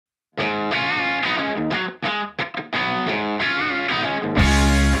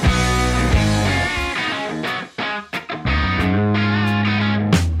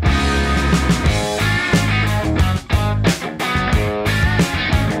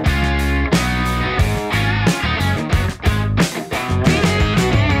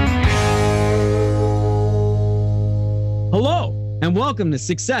Welcome to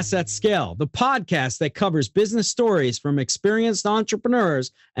Success at Scale, the podcast that covers business stories from experienced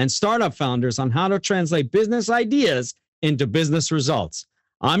entrepreneurs and startup founders on how to translate business ideas into business results.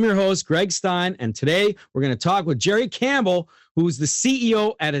 I'm your host, Greg Stein, and today we're going to talk with Gerry Campbell, who's the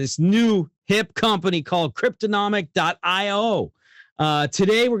CEO at this new hip company called Cryptonomic.io.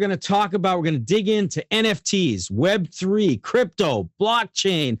 Today, we're going to dig into NFTs, Web3, crypto,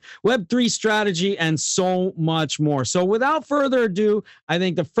 blockchain, Web3 strategy, and so much more. So without further ado, I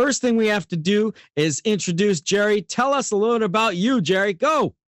think the first thing we have to do is introduce Gerry. Tell us a little bit about you, Gerry.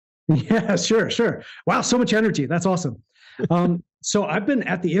 Go. Yeah, sure. Wow, so much energy. That's awesome. So I've been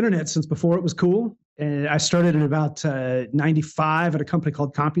at the internet since before it was cool. And I started in about 95 at a company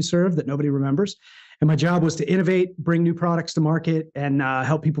called CompuServe that nobody remembers. And my job was to innovate, bring new products to market, and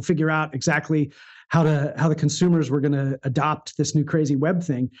help people figure out exactly how the consumers were going to adopt this new crazy web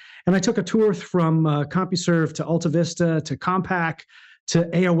thing. And I took a tour from CompuServe to AltaVista to Compaq to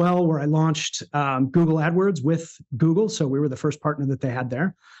AOL, where I launched Google AdWords with Google. So we were the first partner that they had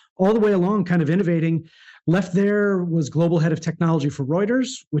there. All the way along, kind of innovating. Left there, was global head of technology for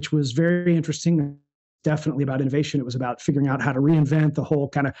Reuters, which was very interesting. Definitely about innovation. It was about figuring out how to reinvent the whole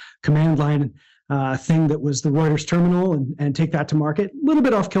kind of command line thing that was the Reuters terminal and take that to market. A little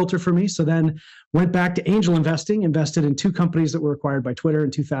bit off kilter for me. So then went back to angel investing, invested in two companies that were acquired by Twitter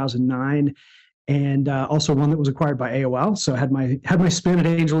in 2009, and also one that was acquired by AOL. So I had my spin at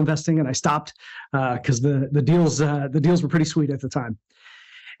angel investing, and I stopped because the deals were pretty sweet at the time.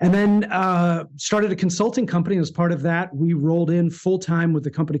 And then started a consulting company. As part of that, we rolled in full-time with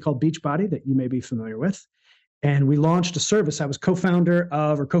a company called Beachbody that you may be familiar with. And we launched a service. I was co-creator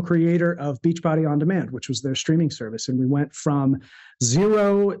of Beachbody On Demand, which was their streaming service. And we went from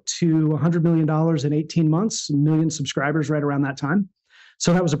 0 to $100 million in 18 months, 1 million subscribers right around that time.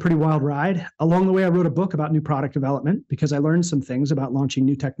 So that was a pretty wild ride. Along the way, I wrote a book about new product development because I learned some things about launching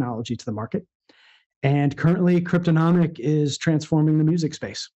new technology to the market. And currently, Cryptonomic is transforming the music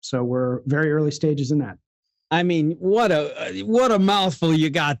space. So we're very early stages in that. I mean, what a mouthful you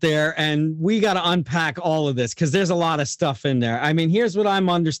got there. And we got to unpack all of this because there's a lot of stuff in there. I mean, here's what I'm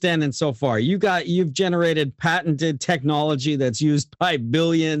understanding so far. You've generated patented technology that's used by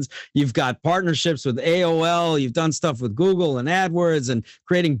billions. You've got partnerships with AOL. You've done stuff with Google and AdWords and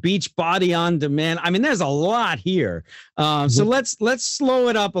creating Beachbody On Demand. I mean, there's a lot here. So let's slow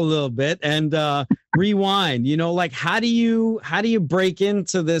it up a little bit and rewind. Like how do you break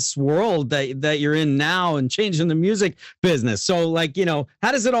into this world that you're in now and changing the music business? So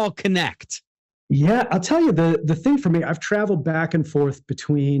how does it all connect? Yeah, I'll tell you the thing for me, I've traveled back and forth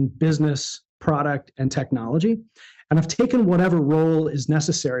between business, product, and technology. And I've taken whatever role is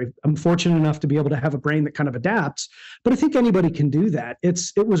necessary. I'm fortunate enough to be able to have a brain that kind of adapts, but I think anybody can do that.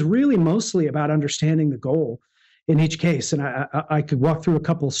 It was really mostly about understanding the goal in each case. And I could walk through a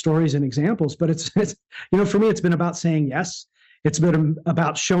couple of stories and examples, but it's for me, it's been about saying yes. It's been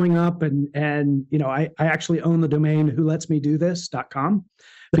about showing up and I actually own the domain wholetsmedothis.com.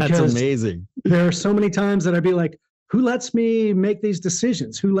 That's amazing. There are so many times that I'd be like, who lets me make these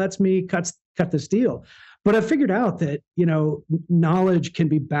decisions? Who lets me cut this deal? But I figured out that, knowledge can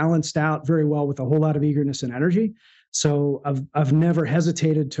be balanced out very well with a whole lot of eagerness and energy. So I've never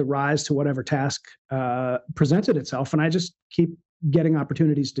hesitated to rise to whatever task presented itself. And I just keep getting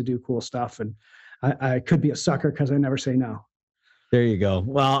opportunities to do cool stuff. And I could be a sucker because I never say no. There you go.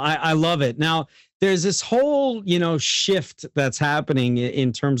 Well, I love it. Now, there's this whole, shift that's happening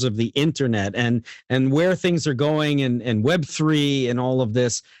in terms of the internet and where things are going and Web3 and all of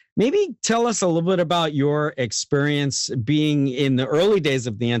this. Maybe tell us a little bit about your experience being in the early days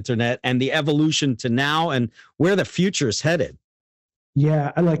of the internet and the evolution to now and where the future is headed.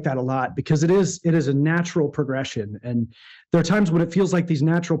 Yeah, I like that a lot because it is a natural progression. And there are times when it feels like these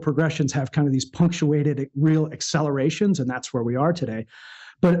natural progressions have kind of these punctuated real accelerations, and that's where we are today.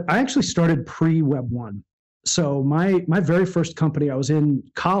 But I actually started pre-Web 1. So my very first company, I was in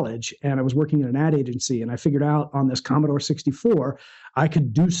college and I was working in an ad agency, and I figured out on this Commodore 64, I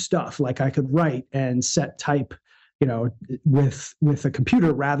could do stuff like I could write and set type, with a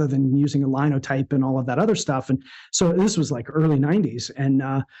computer rather than using a linotype and all of that other stuff. And so this was like early 90s.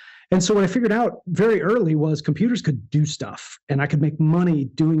 And so what I figured out very early was computers could do stuff and I could make money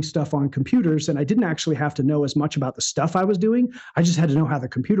doing stuff on computers. And I didn't actually have to know as much about the stuff I was doing. I just had to know how the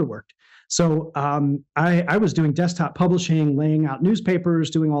computer worked. So I was doing desktop publishing, laying out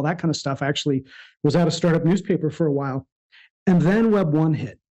newspapers, doing all that kind of stuff. I actually was at a startup newspaper for a while. And then Web 1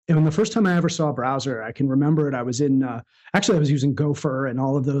 hit. And the first time I ever saw a browser, I can remember it. I was using Gopher and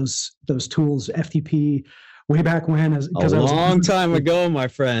all of those tools, FTP, way back when. A long time ago, my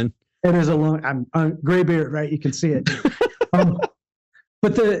friend. It is I'm gray beard, right? You can see it.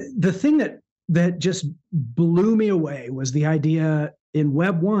 But the thing that just blew me away was the idea in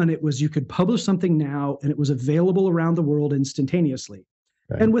Web 1, it was you could publish something now and it was available around the world instantaneously.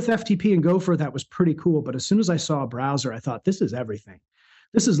 Right. And with FTP and Gopher, that was pretty cool. But as soon as I saw a browser, I thought, this is everything.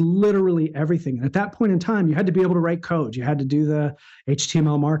 This is literally everything. And at that point in time, you had to be able to write code. You had to do the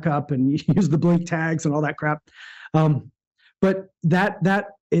HTML markup and use the blink tags and all that crap. But that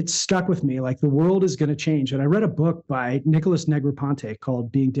it stuck with me. Like, the world is going to change. And I read a book by Nicholas Negroponte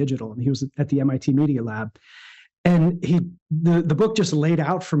called Being Digital, and he was at the MIT Media Lab. And the book just laid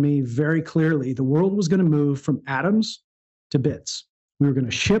out for me very clearly, the world was going to move from atoms to bits. We were going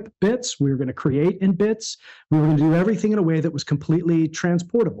to ship bits. We were going to create in bits. We were going to do everything in a way that was completely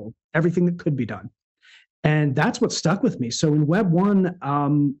transportable, everything that could be done. And that's what stuck with me. So in Web 1,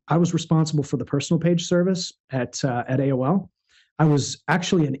 I was responsible for the personal page service at AOL. I was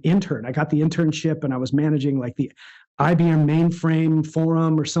actually an intern. I got the internship and I was managing like the IBM mainframe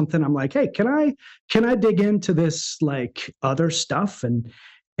forum or something. I'm like, hey, can I dig into this like other stuff? And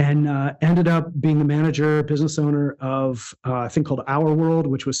ended up being the manager, business owner of a thing called Our World,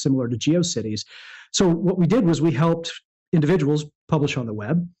 which was similar to GeoCities. So what we did was we helped individuals publish on the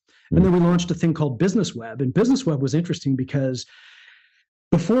web. And then we launched a thing called Business Web. And Business Web was interesting because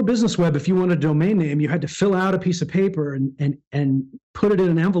before Business Web, if you wanted a domain name, you had to fill out a piece of paper and put it in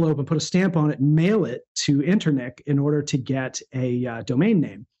an envelope and put a stamp on it and mail it to Internet in order to get a domain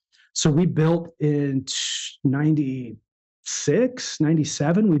name. So we built in 96,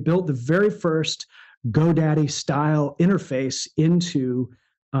 97, we built the very first GoDaddy style interface into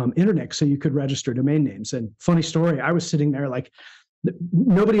Internet so you could register domain names. And funny story, I was sitting there like,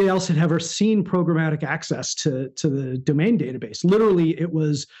 nobody else had ever seen programmatic access to the domain database. Literally, it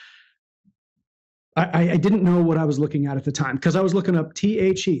was, I didn't know what I was looking at the time because I was looking up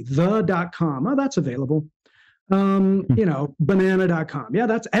the.com. Oh, that's available. Banana.com. Yeah,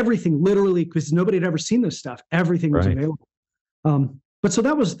 that's everything, literally, because nobody had ever seen this stuff. Everything was available. But so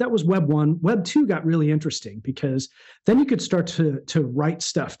that was Web 1. Web 2 got really interesting because then you could start to write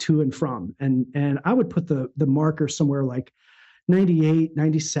stuff to and from. And I would put the marker somewhere like 98,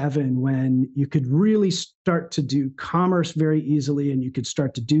 97, when you could really start to do commerce very easily, and you could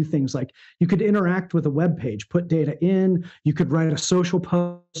start to do things like you could interact with a web page, put data in, you could write a social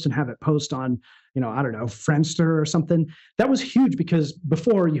post and have it post on, I don't know, Friendster or something. That was huge because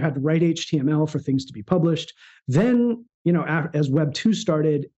before you had to write HTML for things to be published. Then, as Web 2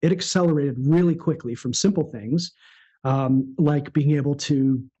 started, it accelerated really quickly from simple things like being able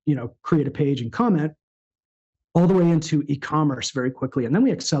to, create a page and comment, all the way into e-commerce very quickly. And then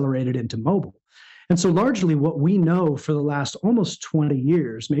we accelerated into mobile. And so largely what we know for the last almost 20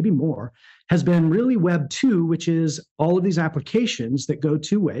 years, maybe more, has been really Web 2, which is all of these applications that go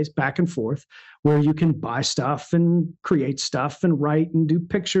two ways, back and forth, where you can buy stuff and create stuff and write and do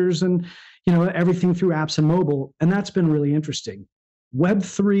pictures and, everything through apps and mobile. And that's been really interesting. Web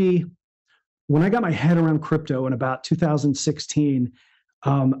 3, when I got my head around crypto in about 2016,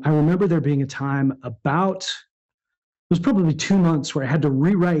 I remember there being a time it was probably 2 months where I had to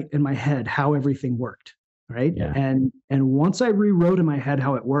rewrite in my head how everything worked, right? Yeah. And once I rewrote in my head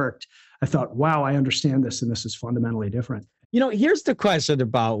how it worked, I thought, wow, I understand this, and this is fundamentally different. Here's the question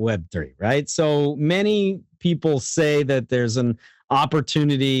about Web3, right? So many people say that there's an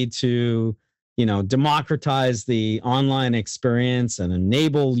opportunity to, democratize the online experience and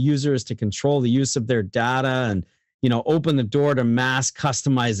enable users to control the use of their data and, open the door to mass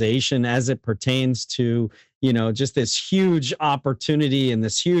customization as it pertains to, just this huge opportunity and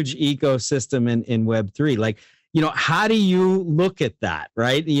this huge ecosystem in Web3. Like, how do you look at that,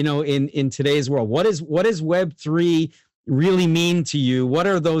 right? In today's world, what is Web3 really mean to you? What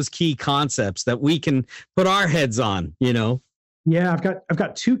are those key concepts that we can put our heads on, Yeah, I've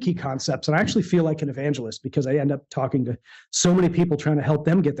got two key concepts, and I actually feel like an evangelist because I end up talking to so many people trying to help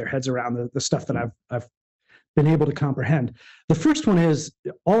them get their heads around the stuff that I've been able to comprehend. The first one is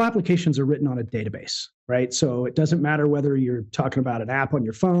all applications are written on a database, right? So it doesn't matter whether you're talking about an app on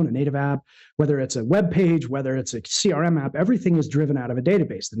your phone, a native app, whether it's a web page, whether it's a CRM app, everything is driven out of a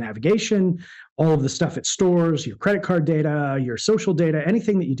database. The navigation, all of the stuff it stores, your credit card data, your social data,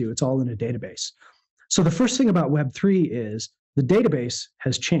 anything that you do, it's all in a database. So the first thing about Web3 is the database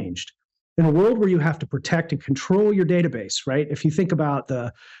has changed. In a world where you have to protect and control your database, right? If you think about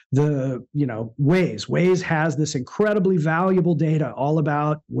the Waze has this incredibly valuable data all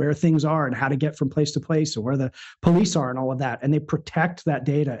about where things are and how to get from place to place and where the police are and all of that. And they protect that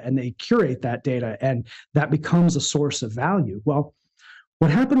data and they curate that data, and that becomes a source of value. Well,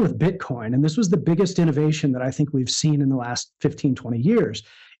 what happened with Bitcoin, and this was the biggest innovation that I think we've seen in the last 15, 20 years,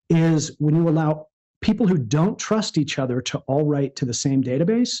 is when you allow people who don't trust each other to all write to the same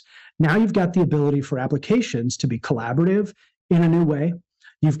database, now you've got the ability for applications to be collaborative in a new way.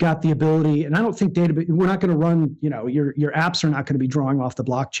 You've got the ability, and I don't think we're not going to run, your apps are not going to be drawing off the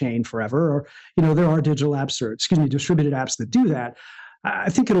blockchain forever, or, there are digital apps or, distributed apps that do that.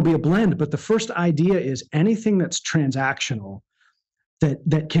 I think it'll be a blend, but the first idea is anything that's transactional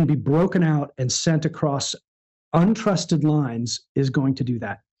that can be broken out and sent across untrusted lines is going to do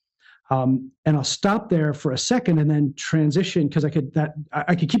that. And I'll stop there for a second and then transition, because I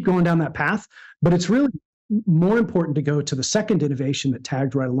could keep going down that path, but it's really more important to go to the second innovation that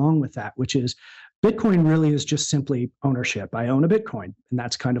tagged right along with that, which is Bitcoin really is just simply ownership. I own a Bitcoin, and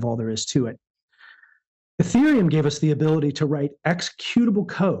that's kind of all there is to it. Ethereum gave us the ability to write executable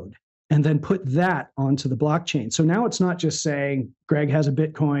code and then put that onto the blockchain. So now it's not just saying Greg has a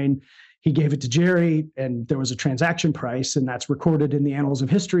Bitcoin, he gave it to Gerry, and there was a transaction price, and that's recorded in the annals of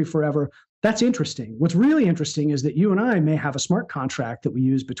history forever. That's interesting. What's really interesting is that you and I may have a smart contract that we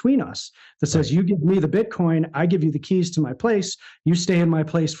use between us that says, you give me the Bitcoin, I give you the keys to my place, you stay in my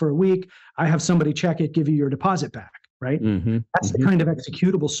place for a week, I have somebody check it, give you your deposit back, right? That's the kind of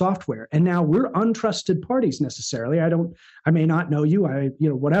executable software. And now we're untrusted parties necessarily. I may not know you,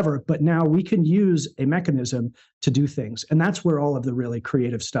 whatever, but now we can use a mechanism to do things. And that's where all of the really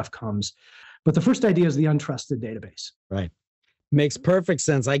creative stuff comes. But the first idea is the untrusted database. Right. Makes perfect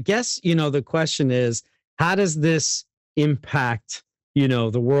sense. I guess, the question is, how does this impact,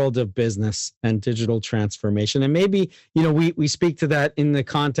 the world of business and digital transformation? And maybe, we speak to that in the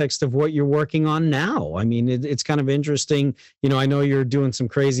context of what you're working on now. I mean, it's kind of interesting. I know you're doing some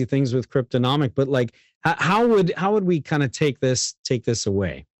crazy things with Cryptonomic, but like, how would we kind of take this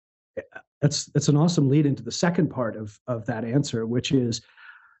away? That's an awesome lead into the second part of that answer, which is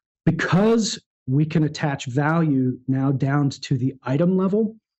because we can attach value now down to the item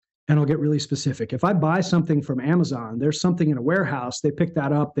level. And I'll get really specific. If I buy something from Amazon, there's something in a warehouse, they pick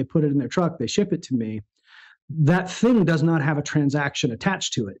that up, they put it in their truck, they ship it to me. That thing does not have a transaction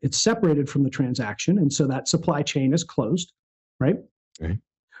attached to it. It's separated from the transaction. And so that supply chain is closed, right? Right.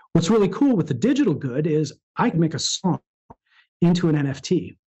 What's really cool with the digital good is I can make a song into an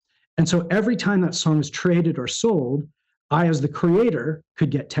NFT. And so every time that song is traded or sold, I, as the creator,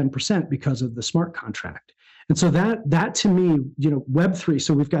 could get 10% because of the smart contract. And so that to me, Web3,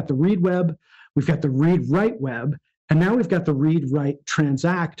 so we've got the read web, we've got the read write web, and now we've got the read write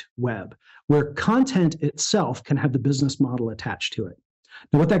transact web, where content itself can have the business model attached to it.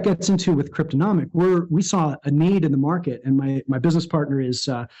 Now, what that gets into with Cryptonomic, we saw a need in the market, and my business partner is,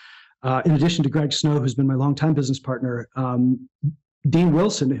 in addition to Greg Snow, who's been my longtime business partner, Dean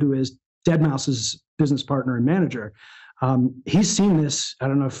Wilson, who is deadmau5's business partner and manager. He's seen this. I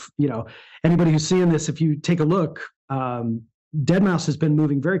don't know if, anybody who's seeing this, if you take a look, deadmau5 has been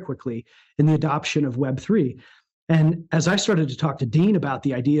moving very quickly in the adoption of Web3. And as I started to talk to Dean about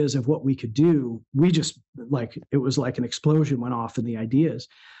the ideas of what we could do, it was like an explosion went off in the ideas.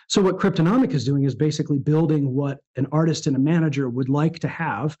 So what Cryptonomic is doing is basically building what an artist and a manager would like to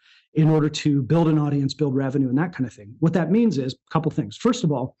have in order to build an audience, build revenue, and that kind of thing. What that means is a couple things. First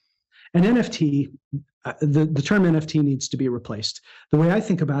of all, an NFT, the term NFT needs to be replaced. The way I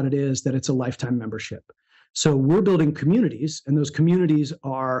think about it is that it's a lifetime membership. So we're building communities, and those communities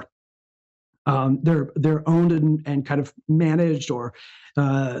are they're owned and kind of managed, or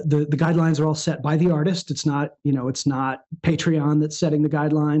the guidelines are all set by the artist. It's not Patreon that's setting the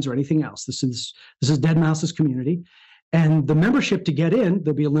guidelines or anything else. This is deadmau5's community, and the membership to get in,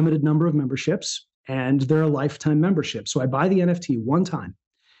 there'll be a limited number of memberships, and they're a lifetime membership. So I buy the NFT one time.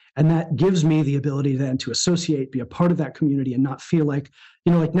 And that gives me the ability then to associate, be a part of that community, and not feel like,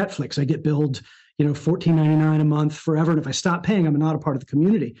 like Netflix, I get billed, $14.99 a month forever. And if I stop paying, I'm not a part of the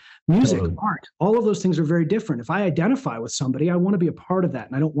community. Music, art, all of those things are very different. If I identify with somebody, I want to be a part of that.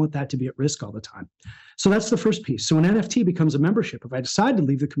 And I don't want that to be at risk all the time. So that's the first piece. So an NFT becomes a membership. If I decide to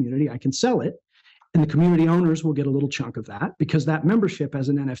leave the community, I can sell it. And the community owners will get a little chunk of that, because that membership as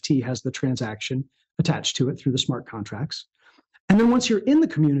an NFT has the transaction attached to it through the smart contracts. And then once you're in the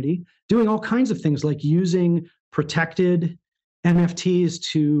community, doing all kinds of things like using protected NFTs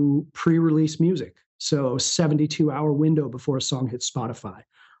to pre-release music. So 72-hour window before a song hits Spotify,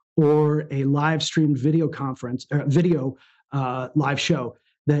 or a live streamed video live show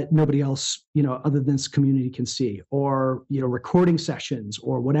that nobody else, other than this community can see, or, recording sessions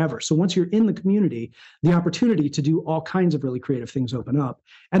or whatever. So once you're in the community, the opportunity to do all kinds of really creative things open up.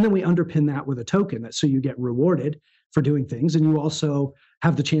 And then we underpin that with a token, so you get rewarded for doing things. And you also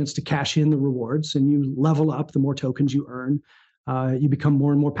have the chance to cash in the rewards, and you level up the more tokens you earn. You become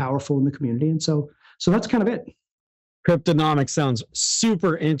more and more powerful in the community. And so that's kind of it. Cryptonomics sounds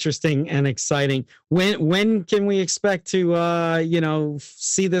super interesting and exciting. When can we expect to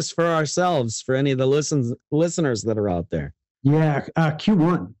see this for ourselves, for any of the listeners that are out there? Yeah,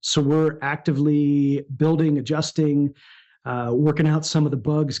 Q1. So we're actively building, adjusting, working out some of the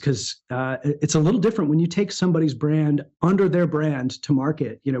bugs, because it's a little different when you take somebody's brand under their brand to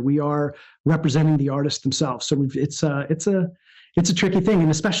market. We are representing the artist themselves, so it's a tricky thing, and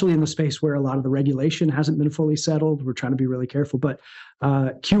especially in the space where a lot of the regulation hasn't been fully settled. We're trying to be really careful. But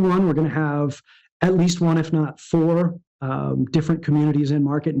Q1, we're going to have at least one, if not four, different communities in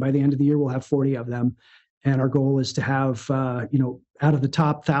market, and by the end of the year, we'll have 40 of them. And our goal is to have, out of the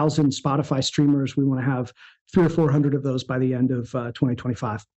top 1,000 Spotify streamers, we want to have 300 or 400 of those by the end of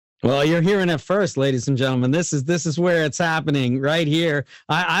 2025. Well, you're hearing it first, ladies and gentlemen. This is where it's happening right here.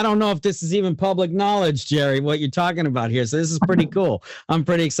 I don't know if this is even public knowledge, Gerry, what you're talking about here. So this is pretty cool. I'm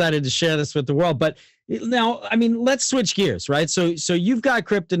pretty excited to share this with the world. But now, let's switch gears, right? So you've got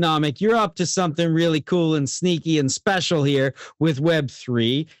Cryptonomic. You're up to something really cool and sneaky and special here with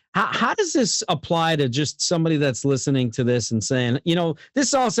Web3. How does this apply to just somebody that's listening to this and saying,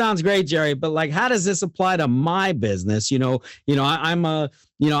 this all sounds great, Gerry, but like, how does this apply to my business?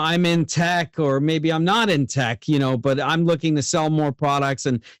 I'm in tech, or maybe I'm not in tech, but I'm looking to sell more products.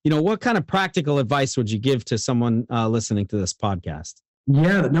 And, what kind of practical advice would you give to someone listening to this podcast?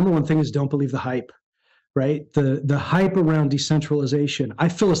 Yeah, the number one thing is don't believe the hype. Right? The hype around decentralization, I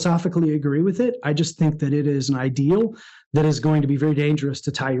philosophically agree with it. I just think that it is an ideal that is going to be very dangerous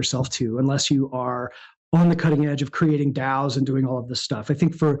to tie yourself to unless you are on the cutting edge of creating DAOs and doing all of this stuff. I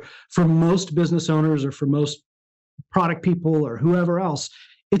think for most business owners, or for most product people, or whoever else,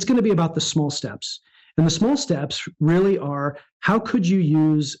 it's going to be about the small steps. And the small steps really are, how could you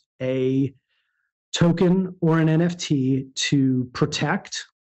use a token or an NFT to protect,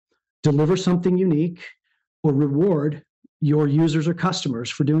 deliver something unique, or reward your users or customers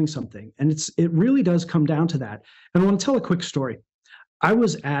for doing something? And it really does come down to that. And I want to tell a quick story. I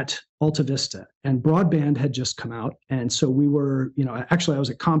was at Alta Vista, and broadband had just come out. And so we were, actually I was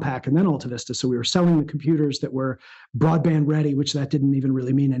at Compaq and then Alta Vista. So we were selling the computers that were broadband ready, which that didn't even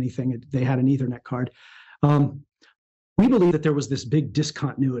really mean anything. They had an Ethernet card. We believe that there was this big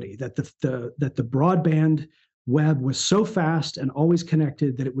discontinuity, that the broadband web was so fast and always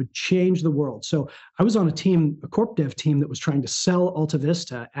connected that it would change the world. So I was on a corp dev team that was trying to sell Alta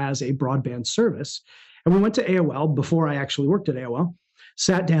Vista as a broadband service. And we went to AOL before I actually worked at AOL,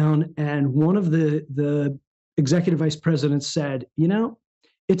 sat down, and one of the executive vice presidents said,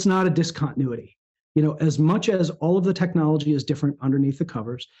 it's not a discontinuity. As much as all of the technology is different underneath the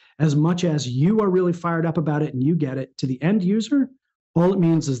covers, as much as you are really fired up about it and you get it, to the end user, all it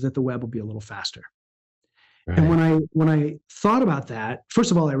means is that the web will be a little faster. Right. And when I thought about that, first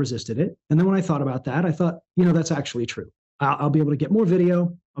of all, I resisted it. And then when I thought about that, I thought, that's actually true. I'll be able to get more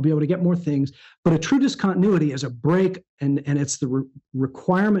video. I'll be able to get more things. But a true discontinuity is a break, and it's the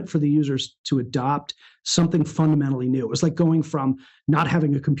requirement for the users to adopt something fundamentally new. It was like going from not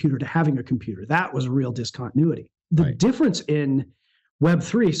having a computer to having a computer. That was a real discontinuity. The difference in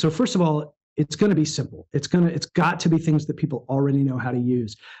Web3, so first of all, it's going to be simple. It's got to be things that people already know how to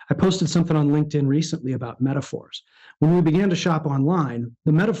use. I posted something on LinkedIn recently about metaphors. When we began to shop online,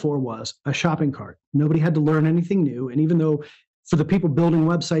 the metaphor was a shopping cart. Nobody had to learn anything new. And even though for the people building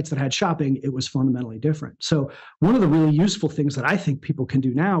websites that had shopping, it was fundamentally different. So one of the really useful things that I think people can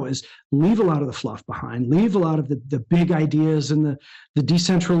do now is leave a lot of the fluff behind, leave a lot of the big ideas and the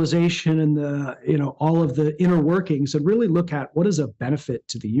decentralization and all of the inner workings, and really look at what is a benefit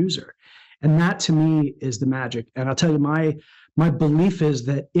to the user. And that, to me, is the magic. And I'll tell you, my belief is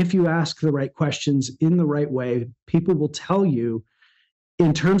that if you ask the right questions in the right way, people will tell you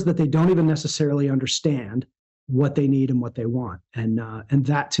in terms that they don't even necessarily understand what they need and what they want. And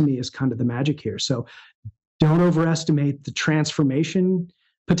that, to me, is kind of the magic here. So don't overestimate the transformation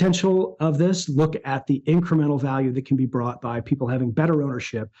potential of this. Look at the incremental value that can be brought by people having better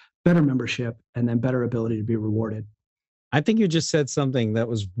ownership, better membership, and then better ability to be rewarded. I think you just said something that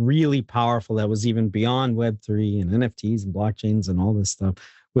was really powerful, that was even beyond Web3 and NFTs and blockchains and all this stuff,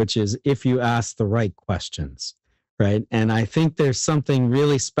 which is if you ask the right questions, right? And I think there's something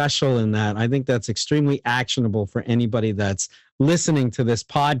really special in that. I think that's extremely actionable for anybody that's listening to this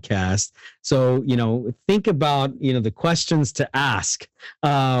podcast. So, think about, the questions to ask,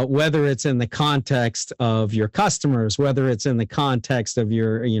 whether it's in the context of your customers, whether it's in the context of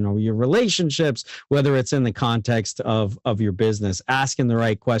your relationships, whether it's in the context of your business, asking the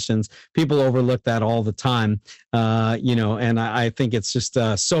right questions. People overlook that all the time, and I think it's just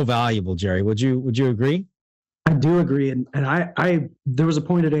so valuable, Gerry. Would you agree? I do agree. And I there was a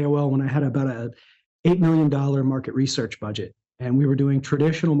point at AOL when I had about a $8 million market research budget. And we were doing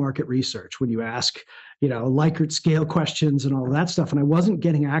traditional market research when you ask, Likert scale questions and all of that stuff. And I wasn't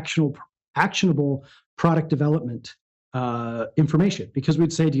getting actionable product development information, because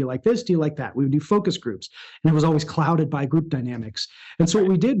we'd say, do you like this? Do you like that? We would do focus groups, and it was always clouded by group dynamics. And so what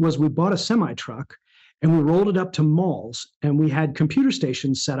we did was we bought a semi truck and we rolled it up to malls, and we had computer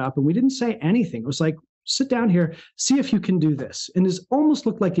stations set up, and we didn't say anything. It was like, sit down here, see if you can do this. And it almost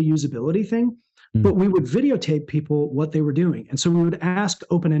looked like a usability thing, but we would videotape people what they were doing. And so we would ask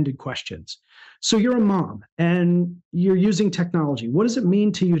open-ended questions. So you're a mom and you're using technology. What does it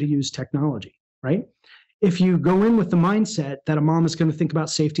mean to you to use technology, right? If you go in with the mindset that a mom is going to think about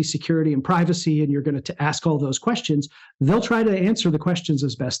safety, security, and privacy, and you're going to ask all those questions, they'll try to answer the questions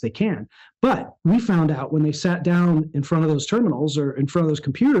as best they can. But we found out when they sat down in front of those terminals or in front of those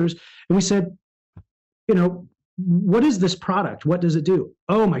computers, and we said, what is this product? What does it do?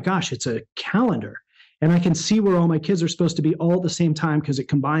 Oh my gosh, it's a calendar. And I can see where all my kids are supposed to be all at the same time because it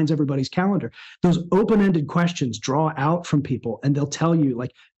combines everybody's calendar. Those open-ended questions draw out from people, and they'll tell you,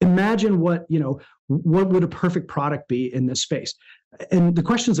 like, imagine what would a perfect product be in this space? And the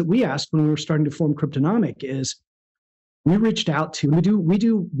questions that we asked when we were starting to form Cryptonomic is, we reached out to, we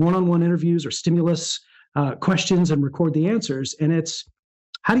do one-on-one interviews or stimulus questions and record the answers. And it's,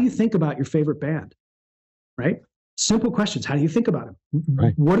 how do you think about your favorite band? Right? Simple questions. How do you think about them?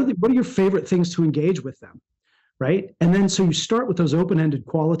 Right. What are your favorite things to engage with them? Right? And then so you start with those open-ended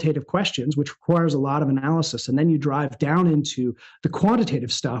qualitative questions, which requires a lot of analysis. And then you drive down into the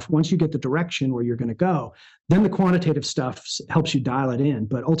quantitative stuff. Once you get the direction where you're going to go, then the quantitative stuff helps you dial it in.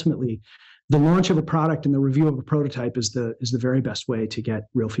 But ultimately, the launch of a product and the review of a prototype is the very best way to get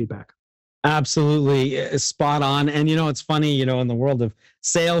real feedback. Absolutely spot on. And, it's funny, in the world of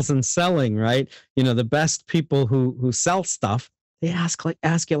sales and selling, right? The best people who sell stuff, they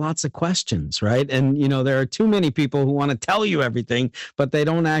ask you lots of questions, right? And, there are too many people who want to tell you everything, but they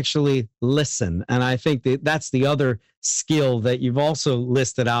don't actually listen. And I think that's the other skill that you've also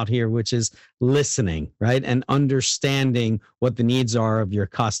listed out here, which is listening, right? And understanding what the needs are of your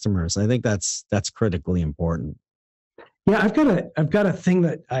customers. I think that's critically important. Yeah, I've got a thing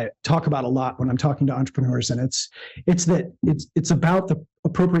that I talk about a lot when I'm talking to entrepreneurs, and it's about the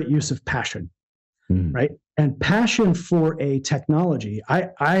appropriate use of passion, right? And passion for a technology.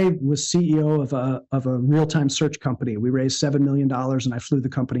 I was CEO of a real-time search company. We raised $7 million, and I flew the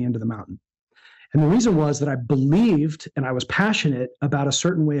company into the mountain. And the reason was that I believed and I was passionate about a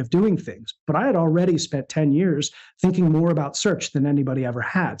certain way of doing things, but I had already spent 10 years thinking more about search than anybody ever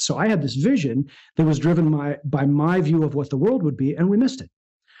had. So I had this vision that was driven by my view of what the world would be, and we missed it,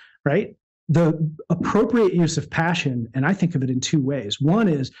 right? The appropriate use of passion, and I think of it in two ways. One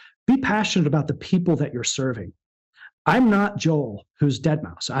is be passionate about the people that you're serving. I'm not Joel, who's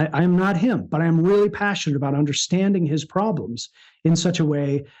deadmau5. I am not him, but I'm really passionate about understanding his problems in such a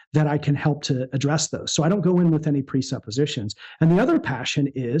way that I can help to address those. So I don't go in with any presuppositions. And the other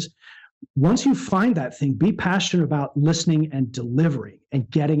passion is, once you find that thing, be passionate about listening and delivering and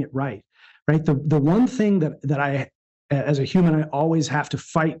getting it right, right? The one thing that I, as a human, I always have to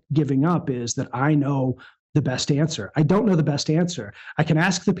fight giving up is that I know the best answer. I don't know the best answer. I can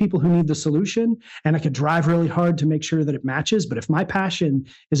ask the people who need the solution, and I can drive really hard to make sure that it matches. But if my passion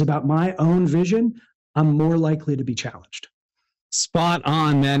is about my own vision, I'm more likely to be challenged. Spot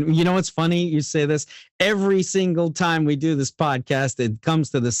on, man. It's funny you say this. Every single time we do this podcast, it comes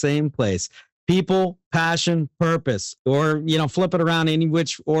to the same place. People, passion, purpose, or, flip it around any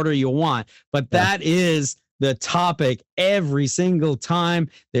which order you want. But that is the topic every single time.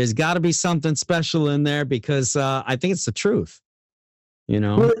 There's got to be something special in there, because I think it's the truth.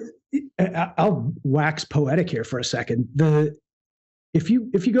 Well, I'll wax poetic here for a second. If you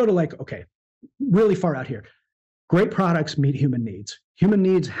go to really far out here, great products meet human needs. Human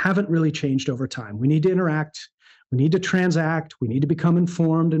needs haven't really changed over time. We need to interact. We need to transact. We need to become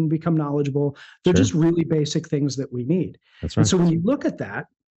informed and become knowledgeable. They're just really basic things that we need. That's right. And so when you look at that,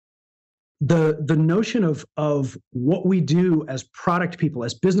 the notion of what we do as product people,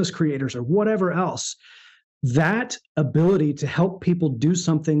 as business creators, or whatever else, that ability to help people do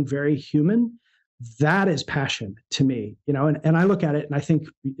something very human, that is passion to me. And I look at it and I think,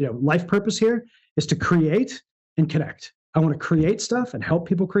 life purpose here is to create and connect. I want to create stuff and help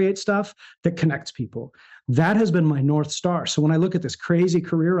people create stuff that connects people. That has been my North Star. So when I look at this crazy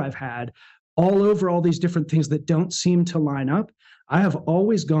career I've had all over all these different things that don't seem to line up, I have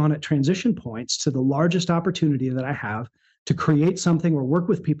always gone at transition points to the largest opportunity that I have to create something or work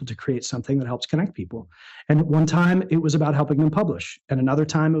with people to create something that helps connect people. And one time it was about helping them publish. And another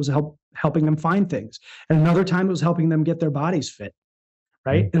time it was helping them find things. And another time it was helping them get their bodies fit.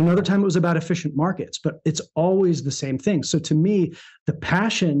 right? And another time it was about efficient markets, but it's always the same thing. So to me, the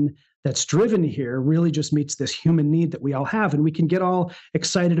passion that's driven here really just meets this human need that we all have. And we can get all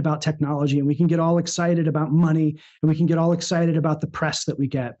excited about technology, and we can get all excited about money, and we can get all excited about the press that we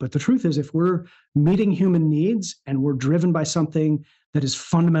get. But the truth is, if we're meeting human needs and we're driven by something that is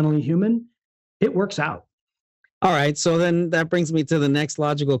fundamentally human, it works out. All right. So then that brings me to the next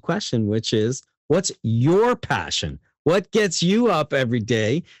logical question, which is, what's your passion? What gets you up every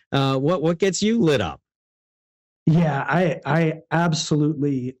day? What gets you lit up? Yeah, I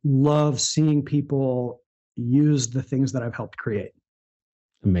absolutely love seeing people use the things that I've helped create.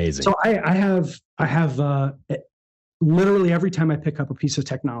 Amazing. So I have literally every time I pick up a piece of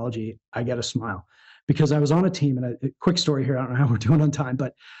technology, I get a smile, because I was on a team. And a quick story here. I don't know how we're doing on time,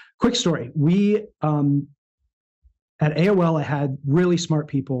 but quick story. We at AOL, I had really smart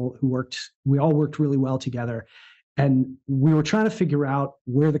people we all worked really well together. And we were trying to figure out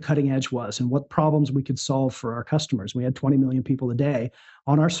where the cutting edge was and what problems we could solve for our customers. We had 20 million people a day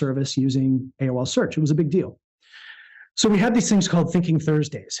on our service using AOL Search. It was a big deal. So we had these things called Thinking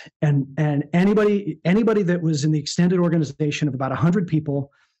Thursdays. And anybody that was in the extended organization of about 100 people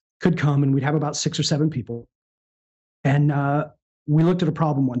could come, and we'd have about 6 or 7 people. And we looked at a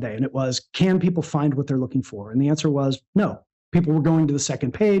problem one day, and it was, can people find what they're looking for? And the answer was no. People were going to the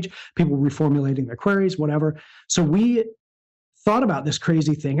second page, people were reformulating their queries, whatever. So we thought about this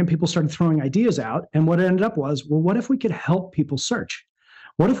crazy thing, and people started throwing ideas out. And what it ended up was, well, what if we could help people search?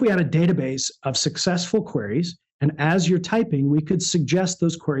 What if we had a database of successful queries, and as you're typing, we could suggest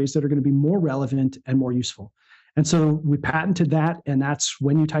those queries that are going to be more relevant and more useful? And so we patented that, and that's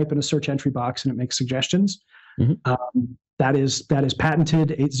when you type in a search entry box and it makes suggestions. Mm-hmm. That is patented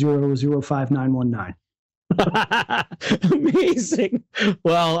 8005919. Amazing.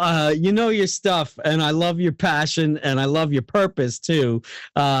 Well, you know your stuff, and I love your passion, and I love your purpose too.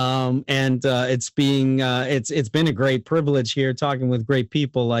 It's been a great privilege here talking with great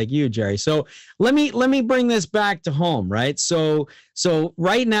people like you, Gerry. So let me bring this back to home, right? So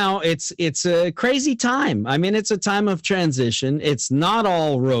right now it's a crazy time. I mean, it's a time of transition. It's not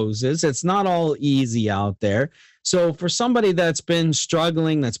all roses. It's not all easy out there. So for somebody that's been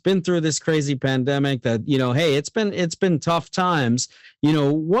struggling, that's been through this crazy pandemic, that, hey, it's been tough times,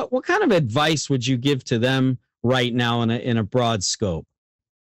 what kind of advice would you give to them right now in a broad scope?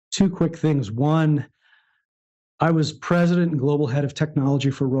 2 quick things. One, I was president and global head of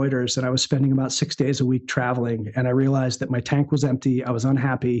technology for Reuters, and I was spending about 6 days a week traveling. And I realized that my tank was empty. I was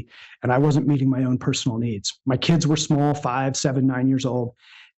unhappy, and I wasn't meeting my own personal needs. My kids were small, 5, 7, 9 years old.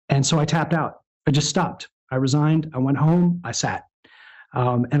 And so I tapped out. I just stopped. I resigned. I went home. I sat.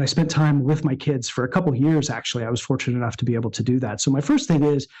 And I spent time with my kids for a couple of years, actually. I was fortunate enough to be able to do that. So my first thing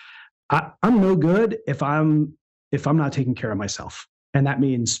is, I'm no good if I'm not taking care of myself. And that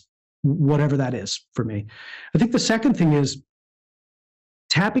means whatever that is for me. I think the second thing is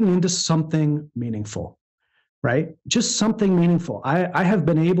tapping into something meaningful, right? Just something meaningful. I've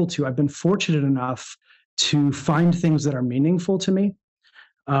been fortunate enough to find things that are meaningful to me.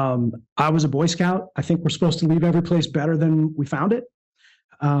 I was a Boy Scout. I think we're supposed to leave every place better than we found it.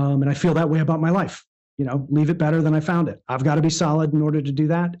 And I feel that way about my life. Leave it better than I found it. I've got to be solid in order to do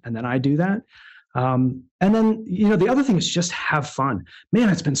that. And then I do that. And then, the other thing is just have fun. Man,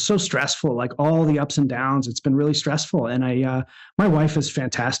 it's been so stressful, like all the ups and downs. It's been really stressful. And my wife is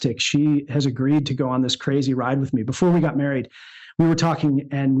fantastic. She has agreed to go on this crazy ride with me. Before we got married, we were talking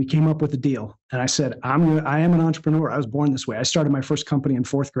and we came up with a deal. And I said, I am an entrepreneur. I was born this way. I started my first company in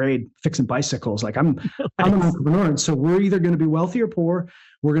 4th grade fixing bicycles. Like I'm an entrepreneur. And so we're either going to be wealthy or poor.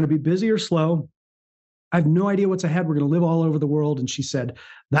 We're going to be busy or slow. I have no idea what's ahead. We're going to live all over the world. And she said,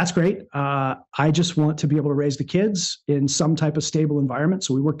 that's great. I just want to be able to raise the kids in some type of stable environment.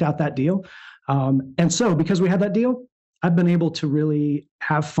 So we worked out that deal. And so because we had that deal, I've been able to really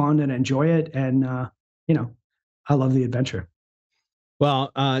have fun and enjoy it. And, I love the adventure.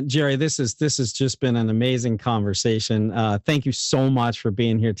 Well, Gerry, this has just been an amazing conversation. Thank you so much for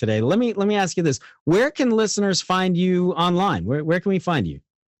being here today. Let me ask you this: where can listeners find you online? Where can we find you?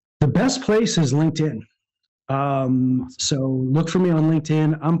 The best place is LinkedIn. So look for me on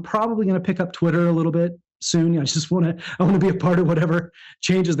LinkedIn. I'm probably going to pick up Twitter a little bit soon. I want to be a part of whatever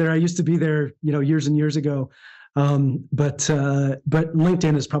changes there. I used to be there, years and years ago. But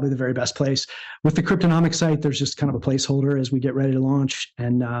LinkedIn is probably the very best place. With the Cryptonomics site, there's just kind of a placeholder as we get ready to launch.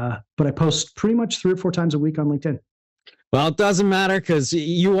 But I post pretty much 3 or 4 times a week on LinkedIn. Well, it doesn't matter because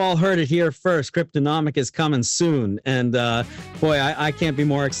you all heard it here first. Cryptonomic is coming soon. And boy, I can't be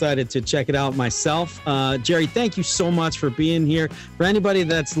more excited to check it out myself. Gerry, thank you so much for being here. For anybody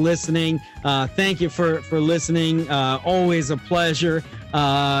that's listening, thank you for listening. Always a pleasure.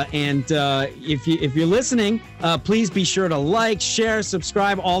 If you're listening, please be sure to like, share,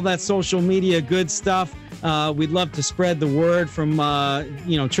 subscribe, all that social media good stuff. We'd love to spread the word from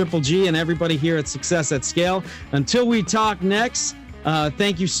Triple G and everybody here at Success at Scale. Until we talk next,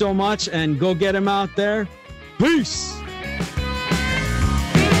 thank you so much, and go get him out there. Peace.